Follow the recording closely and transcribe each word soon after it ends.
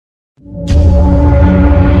National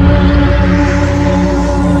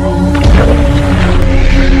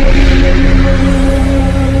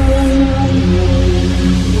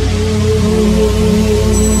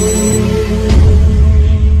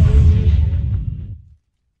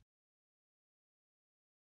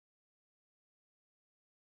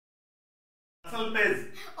page.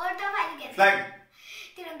 Flag.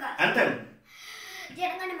 Anthem.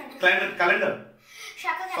 Climate calendar.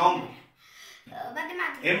 Song.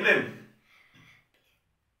 Emblem.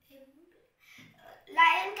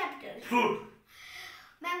 Lion capital. Fruit.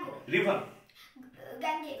 Mango. River.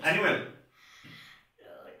 Ganges. Animal.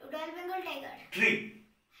 Royal Bengal tiger. Tree.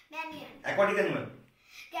 Banyan. Aquatic animal.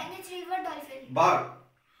 Ganges river dolphin. Bird.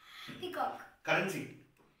 Peacock. Currency.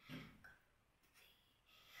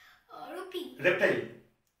 Rupee. Reptile.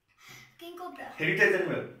 King cobra. Heritage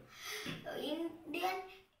animal.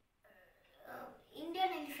 Indian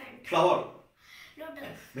elephant. Flower.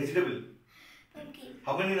 Lotus. Vegetable. Pumpkin.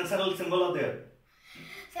 How many national symbols are there?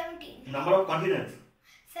 17. Number of continents.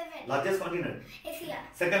 7. Largest continent. Asia.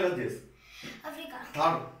 Second largest. Africa.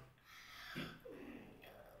 Third.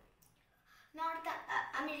 North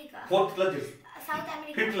America. Fourth largest. South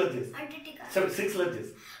America. Fifth largest. Antarctica. Sixth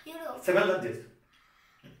largest. Europe. Seventh largest.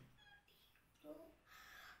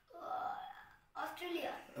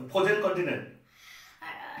 Australia. Fourth continent.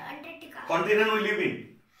 Antarctica. Continent we live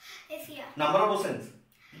in. Asia. Number of oceans.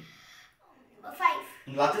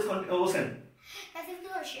 5. Largest ocean. Pacific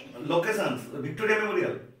Ocean. Locations. Victoria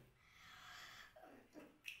Memorial.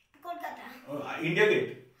 Kolkata. India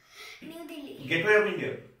Gate. New Delhi. Gateway of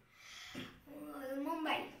India.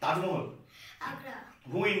 Mumbai. Taj Mahal. Agra.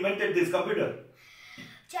 Who invented this computer?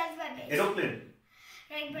 Charles Babbage. Aeroplane.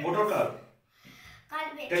 Wright brothers. Motor car.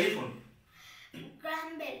 Carl Benz. Telephone.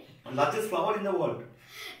 Graham Bell. Largest flower in the world.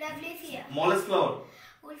 Rafflesia. Smallest flower.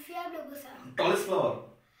 Wolfia globosa. Tallest flower.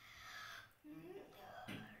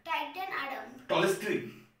 Titan Adam. Tallest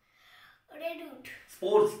tree. Redwood.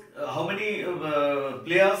 Sports. How many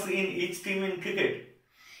players in each team in cricket?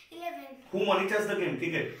 11. Who monitors the game?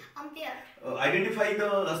 Cricket. Umpire. Identify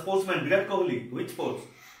the sportsman. Virat Kohli. Which sports?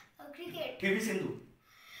 Cricket. PV Sindhu.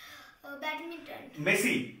 Badminton.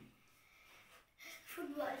 Messi.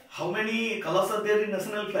 Football. How many colors are there in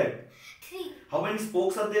national flag? 3. How many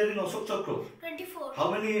spokes are there in Ashok Chakra? 24.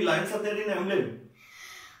 How many lions are there in emblem?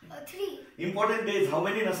 3. Important days. How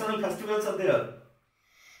many national festivals are there?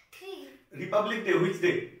 3. Republic Day. Which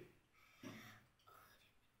day?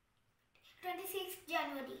 26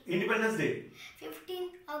 January. Independence Day. 15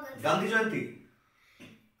 August. Gandhi Jayanti.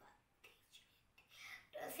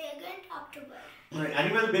 2nd October.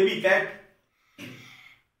 Animal baby cat.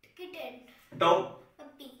 Kitten. Dog.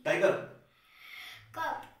 Puppy. Tiger.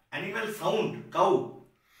 Cup. Animal sound. Cow.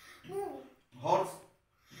 Moo. Horse.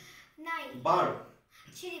 9. Bird.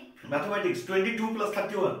 Chirp. Mathematics. 22 plus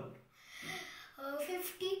 31.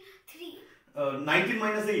 53. 19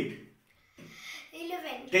 minus 8.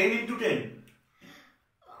 11. 10 into 10.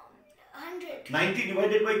 100. 90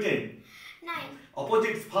 divided by 10. 9.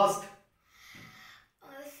 Opposites. Fast.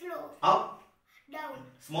 Slow. Up. Down.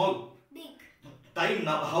 Small. Big. Time.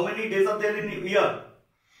 Now, how many days are there in a year?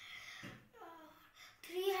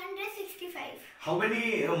 365. How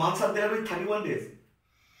many months are there with 31 days?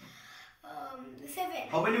 7.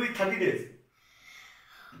 How many with 30 days?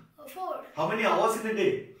 4. How many hours in a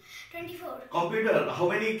day? 24. Computer. How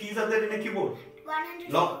many keys are there in a keyboard?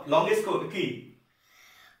 100. Longest key.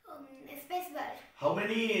 Space bar. How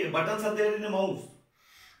many buttons are there in a mouse?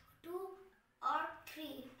 2 or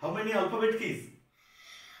 3. How many alphabet keys?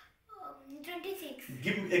 26.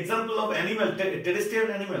 Give example of animal,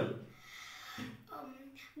 terrestrial animal.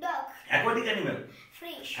 Dog. Aquatic animal.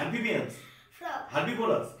 Fish. Amphibians. Frog.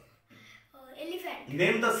 Herbivores. Elephant.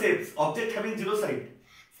 Name the shapes. Object having 0 side.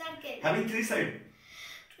 Circle. Having 3 sides.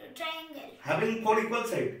 Triangle. Having 4 equal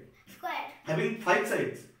sides. Square. Having 5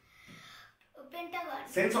 sides. Pentagon.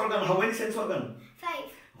 Sense organ. How many sense organ? 5.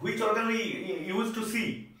 Which organ we use to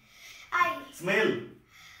see? Eye. Smell.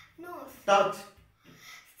 Nose. Touch.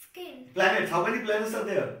 Skin. Planets. How many planets are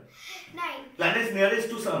there? 9. Planets nearest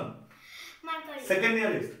to Sun. Mercury. Second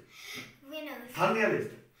nearest. Venus. Third nearest.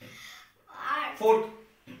 Earth. Fourth.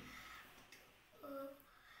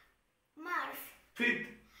 Mars. Fifth.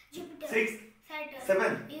 Jupiter. Sixth. Saturn.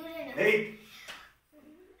 Seventh. Uranus. Eighth.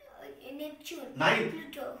 Neptune. Ninth.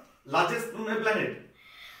 Pluto. Largest planet.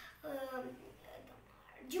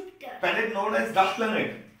 Jupiter. Planet known as dark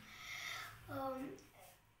planet.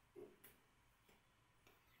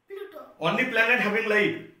 Pluto. Only planet having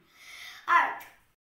life. Earth.